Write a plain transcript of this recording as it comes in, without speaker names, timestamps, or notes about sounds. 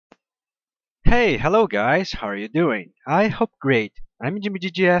Hey, hello guys, how are you doing? I hope great. I'm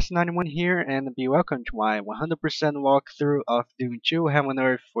JimmyGGS91 here and be welcome to my 100% walkthrough of Doom 2 Heaven and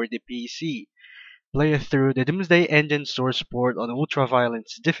Earth for the PC. Play through the Doomsday Engine source port on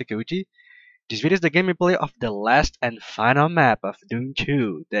ultra-violence difficulty. This video is the gameplay of the last and final map of Doom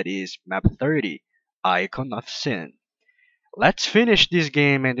 2, that is Map 30, Icon of Sin. Let's finish this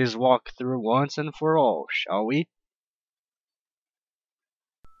game and this walkthrough once and for all, shall we?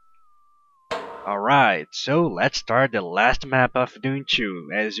 Alright, so let's start the last map of Doom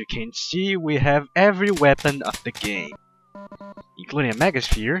 2. As you can see, we have every weapon of the game, including a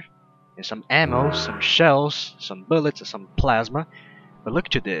megasphere, and some ammo, some shells, some bullets, and some plasma. But look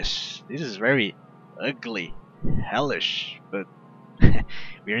to this. This is very ugly, hellish, but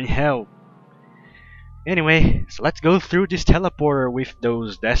we're in hell. Anyway, so let's go through this teleporter with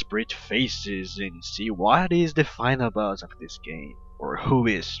those desperate faces and see what is the final boss of this game, or who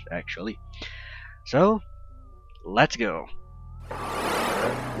is actually. So, let's go.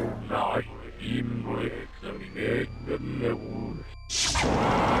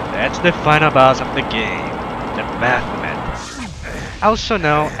 That's the final boss of the game, the Baphomet, also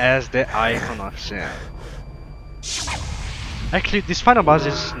known as the Icon of Sin. Actually, this final boss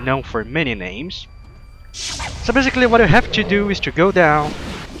is known for many names. So basically what you have to do is to go down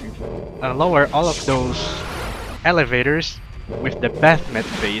and lower all of those elevators with the Baphomet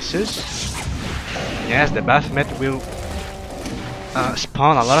faces. Yes, the Baphomet will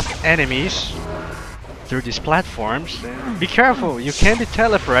spawn a lot of enemies through these platforms. Be careful, you can be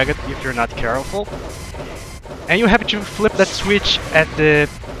teleported if you're not careful. And you have to flip that switch at the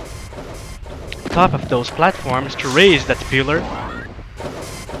top of those platforms to raise that pillar.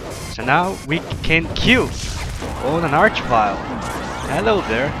 So now we can kill an Archvile. Hello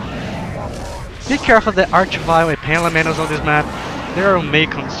there. Be careful, the Archvile and Pain Elementals on this map, they are of main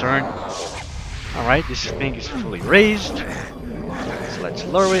concern. Alright, this thing is fully raised. So let's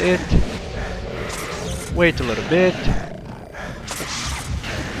lower it. Wait a little bit.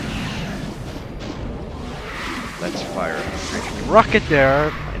 Let's fire a rocket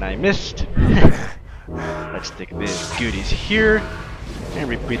there, and I missed. Let's take these goodies here and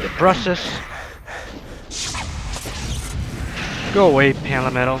repeat the process. Go away, Pain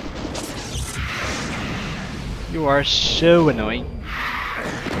Elemental. You are so annoying.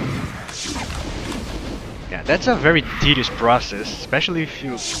 Yeah, that's a very tedious process, especially if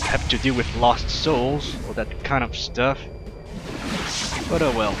you have to deal with lost souls or that kind of stuff. But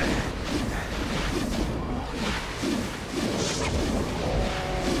oh well.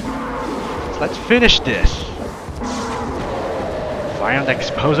 So let's finish this. Find the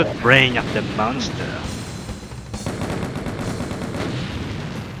exposed brain of the monster.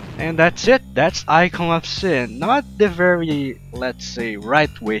 And that's it, that's Icon of Sin. Not the very, let's say, right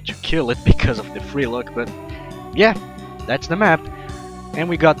way to kill it because of the free look, but yeah, that's the map. And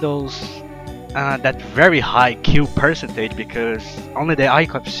we got those, that very high kill percentage because only the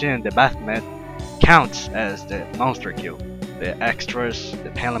Icon of Sin, the Baphomet, counts as the monster kill. The extras,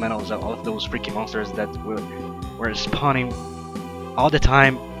 the Pain Elementals, all of those freaking monsters that were spawning all the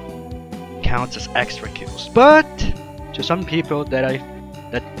time counts as extra kills. But to some people that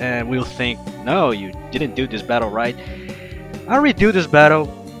will think, no, you didn't do this battle right. I redo this battle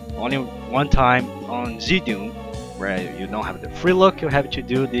only one time on ZDoom, where you don't have the free look. You have to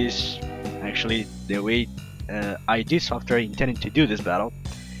do this actually the way ID software intended to do this battle.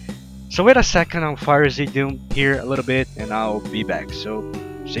 So wait a second, I'll fire ZDoom here a little bit and I'll be back. So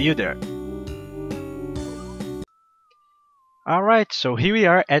see you there. Alright, so here we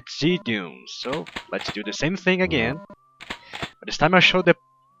are at ZDoom. So let's do the same thing again. But this time I'll show the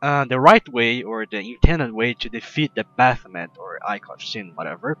right way, or the intended way, to defeat the Baphomet or Icon of Sin,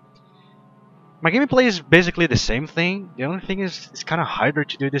 whatever. My gameplay is basically the same thing. The only thing is it's kind of harder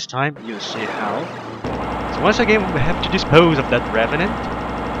to do this time. You'll see how. So once again we have to dispose of that Revenant.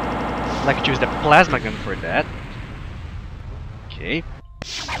 I'd like to use the Plasma Gun for that. Okay.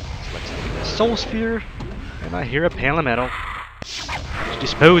 So let's take the Soul Sphere. And I hear a Pain Elemental. Let's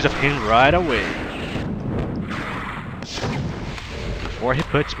dispose of him right away, before he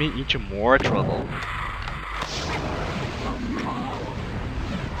puts me into more trouble.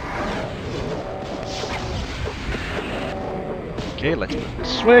 Okay, let's move the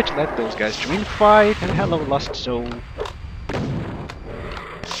switch, let those guys join the fight, and hello, Lost Soul.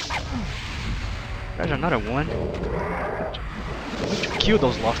 There's another one. I need to kill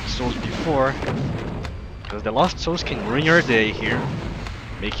those Lost Souls before, because the Lost Souls can ruin your day here,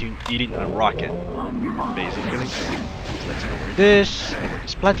 make you eating a rocket, basically. So let's go over this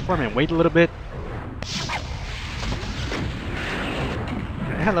platform and wait a little bit.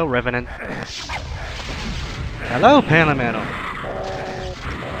 Hello, Revenant. Hello, Panametal.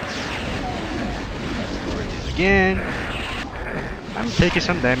 Let's do this again. I'm taking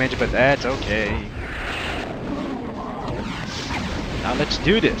some damage, but that's okay. Now let's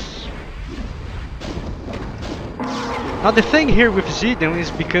do this. Now the thing here with ZDoom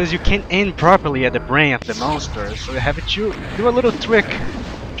is because you can't aim properly at the brain of the monster, so you have to do a little trick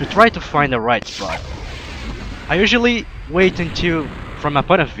to try to find the right spot. I usually wait until, from my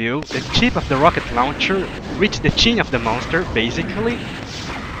point of view, the tip of the rocket launcher reaches the chin of the monster, basically,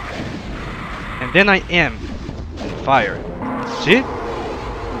 and then I aim and fire. See?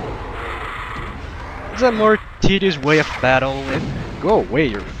 It's a more tedious way of battle, and go away,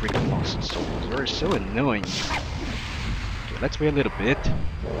 you freaking monster souls. You're so annoying. Okay, let's wait a little bit.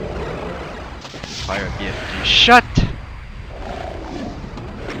 Fire a BFG shot.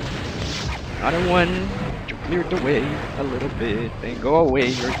 Another one to clear the way a little bit, and go away,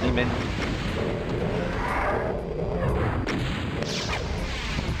 your demon.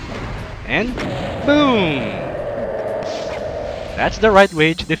 And boom! That's the right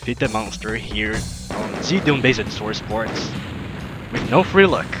way to defeat the monster here on ZDoom based source ports with no free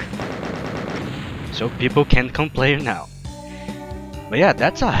luck. So people can't complain now. But yeah,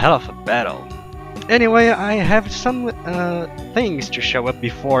 that's a hell of a battle. Anyway, I have some things to show up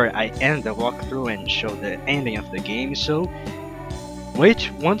before I end the walkthrough and show the ending of the game, so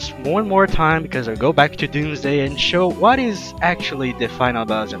wait one more time because I'll go back to Doomsday and show what is actually the final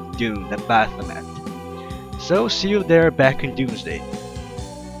boss of Doom, the Baphomet. So see you there back in Doomsday.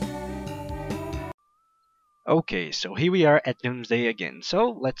 Okay, so here we are at Doomsday again,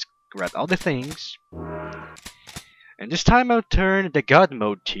 so let's grab all the things. And this time I'll turn the God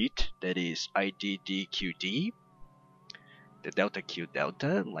mode cheat, that is IDDQD, the Delta Q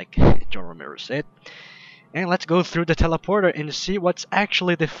Delta, like John Romero said. And let's go through the teleporter and see what's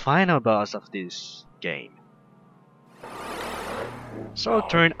actually the final boss of this game. So I'll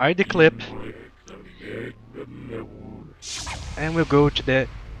turn ID clip, and we'll go to the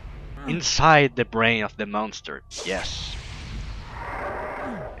inside the brain of the monster. Yes.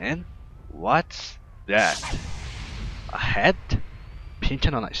 And what's that? A head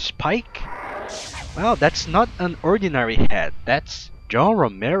painted on a spike? Well, that's not an ordinary head. That's John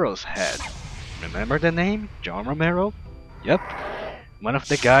Romero's head. Remember the name? John Romero? Yep. One of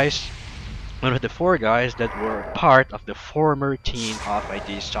the four guys that were part of the former team of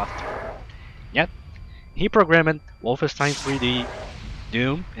ID Software. Yep. He programmed Wolfenstein 3D,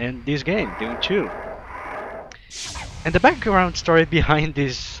 Doom, and this game, Doom 2. And the background story behind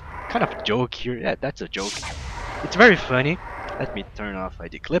this kind of joke here, yeah, that's a joke. It's very funny. Let me turn off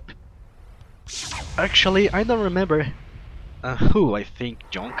ID clip. Actually, I don't remember who, I think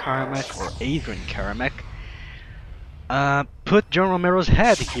John Carmack or Adrian Carmack put John Romero's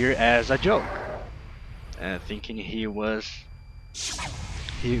head here as a joke, thinking he would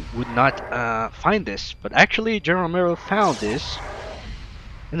not find this, but actually John Romero found this,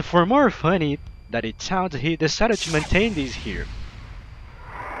 and for more funny that it sounds, he decided to maintain these here.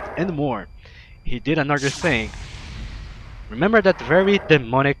 And more, he did another thing. Remember that very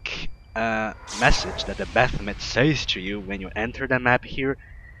demonic message that the Baphomet says to you when you enter the map here?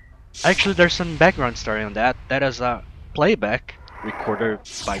 Actually, there's some background story on that. That is a playback recorded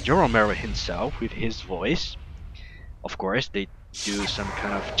by John Romero himself with his voice. Of course, they do some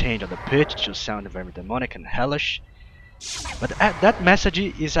kind of change on the pitch to sound very demonic and hellish. But that message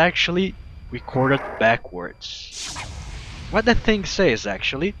is actually recorded backwards. What the thing says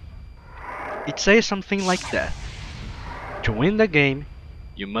actually? It says something like that. To win the game,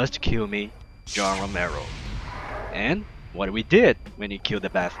 you must kill me, John Romero. And what we did when he killed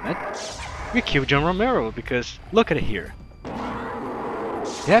the Baphomet, we killed John Romero because look at it here.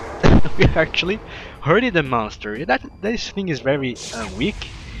 Yep, we actually hurted the monster. This thing is very weak.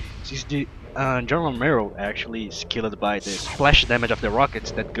 Since the John Romero actually is killed by the splash damage of the rockets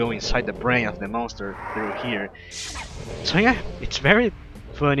that go inside the brain of the monster through here. So yeah, it's very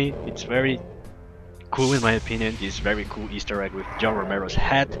funny. It's very cool in my opinion. This very cool Easter egg with John Romero's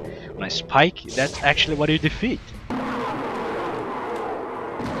head on a spike. That's actually what you defeat.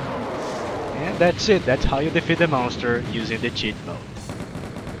 And that's it. That's how you defeat the monster using the cheat mode.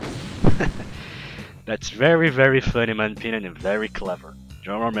 That's very, very funny in my opinion and very clever.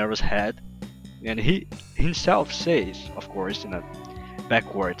 John Romero's head, and he himself says, of course, in a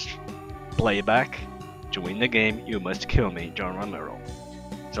backwards playback, to win the game, you must kill me, John Romero.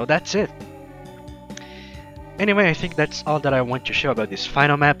 So that's it. Anyway, I think that's all that I want to show about this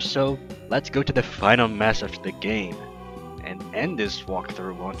final map, so let's go to the final mess of the game and end this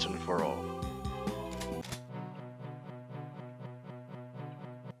walkthrough once and for all.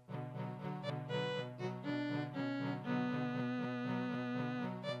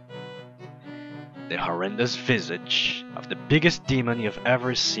 The horrendous visage of the biggest demon you've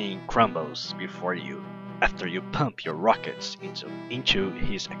ever seen crumbles before you after you pump your rockets into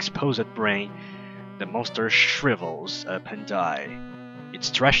his exposed brain. The monster shrivels up and dies, its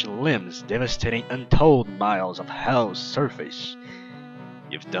thrashed limbs devastating untold miles of hell's surface.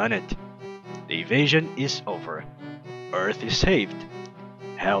 You've done it. The invasion is over. Earth is saved.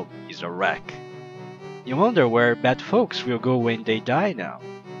 Hell is a wreck. You wonder where bad folks will go when they die now.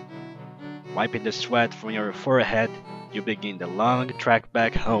 Wiping the sweat from your forehead, you begin the long trek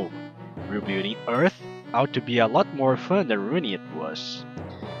back home. Rebuilding Earth ought to be a lot more fun than ruining it was.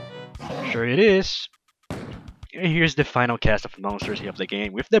 Sure it is. And here's the final cast of monsters of the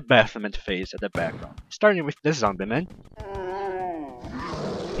game with the Baphomet face at the background. Starting with the Zombie Man.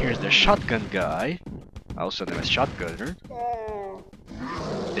 Here's the Shotgun Guy, also known as Shotgunner.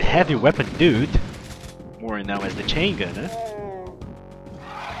 The Heavy Weapon Dude, more known as the Chain Gunner.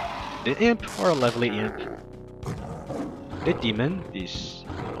 The Imp, or a lovely Imp. The Demon, these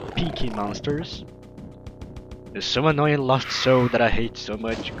peaky monsters. The so annoying lost soul that I hate so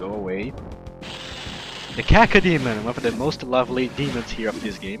much, go away. The Cacodemon, one of the most lovely demons here of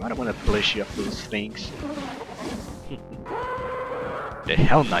this game. I don't want to polish you of those things. The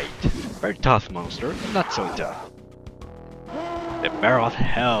Hell Knight, very tough monster, not so tough. The Barrel of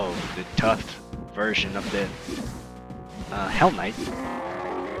Hell, the tough version of the Hell Knight.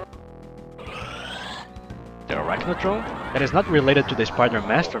 The Arachnotron, that is not related to the Spider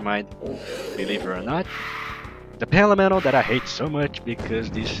Mastermind, believe it or not. The Elemental that I hate so much because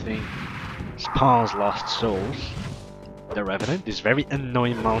this thing spawns lost souls. The Revenant, this very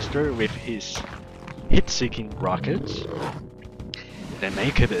annoying monster with his hit-seeking rockets. The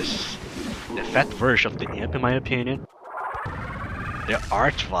Incubus, the fat version of the Imp in my opinion. The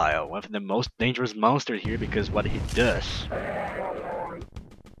Archvile, one of the most dangerous monsters here because what he does.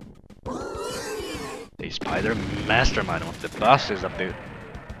 The Spider Mastermind, one of the bosses of the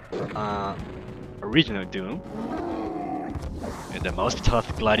original Doom. And the most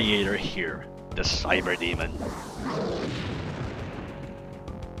tough gladiator here, the Cyber Demon.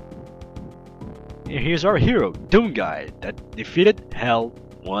 And here's our hero, Doom Guy, that defeated Hell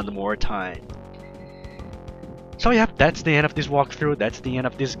one more time. So yeah, that's the end of this walkthrough, that's the end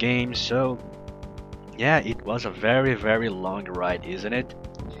of this game, so yeah, it was a very long ride, isn't it?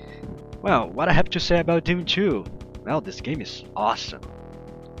 Well, what I have to say about Doom 2? Well, this game is awesome.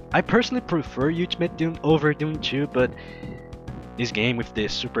 I personally prefer Ultimate Doom over Doom 2, but this game with the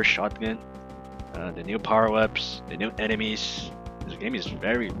super shotgun, the new power-ups, the new enemies, this game is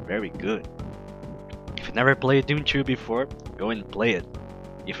very good. If you've never played Doom 2 before, go and play it.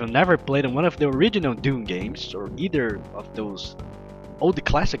 If you've never played one of the original Doom games, or either of those old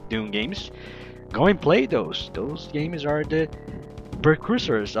classic Doom games, go and play those. Those games are the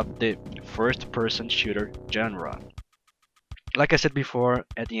precursors of the first-person shooter genre. Like I said before,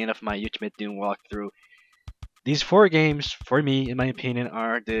 at the end of my Ultimate Doom walkthrough, these 4 games, for me, in my opinion,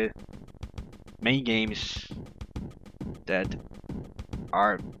 are the main games that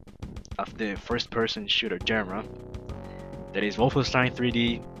are of the first-person shooter genre. That is Wolfenstein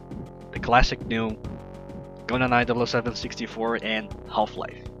 3D, the classic Doom, GoldenEye 00764, and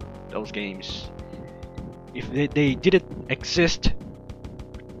Half-Life. Those games, if they didn't exist,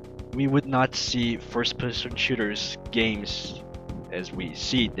 we would not see first-person shooters games as we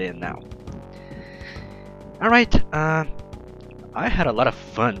see them now. Alright, I had a lot of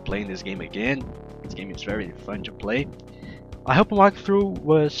fun playing this game again. This game is very fun to play. I hope my walkthrough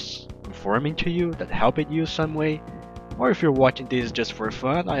was informing to you, that helped you some way. Or if you're watching this just for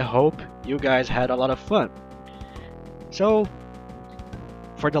fun, I hope you guys had a lot of fun. So,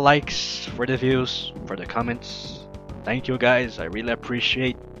 for the likes, for the views, for the comments, thank you guys, I really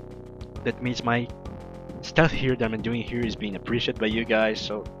appreciate. That means my stuff here that I'm doing here is being appreciated by you guys,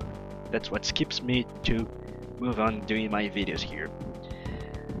 so that's what keeps me to move on doing my videos here.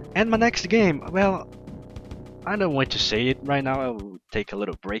 And my next game, well, I don't want to say it right now, I will take a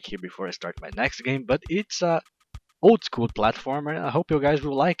little break here before I start my next game, but it's a old school platformer, and I hope you guys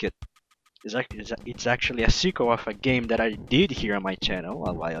will like it. It's actually a sequel of a game that I did here on my channel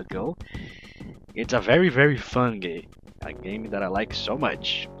a while ago. It's a very fun game. A game that I like so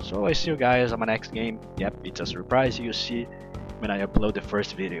much. So I see you guys on my next game. Yep, it's a surprise you'll see when I upload the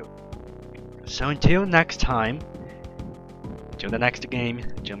first video. So until next time, till the next game,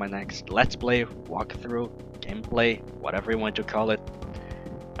 till my next Let's Play, walkthrough, gameplay, whatever you want to call it.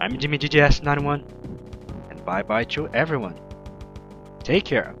 I'm Jimmy GGS91, and bye bye to everyone. Take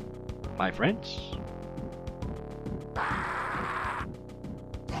care, my friends.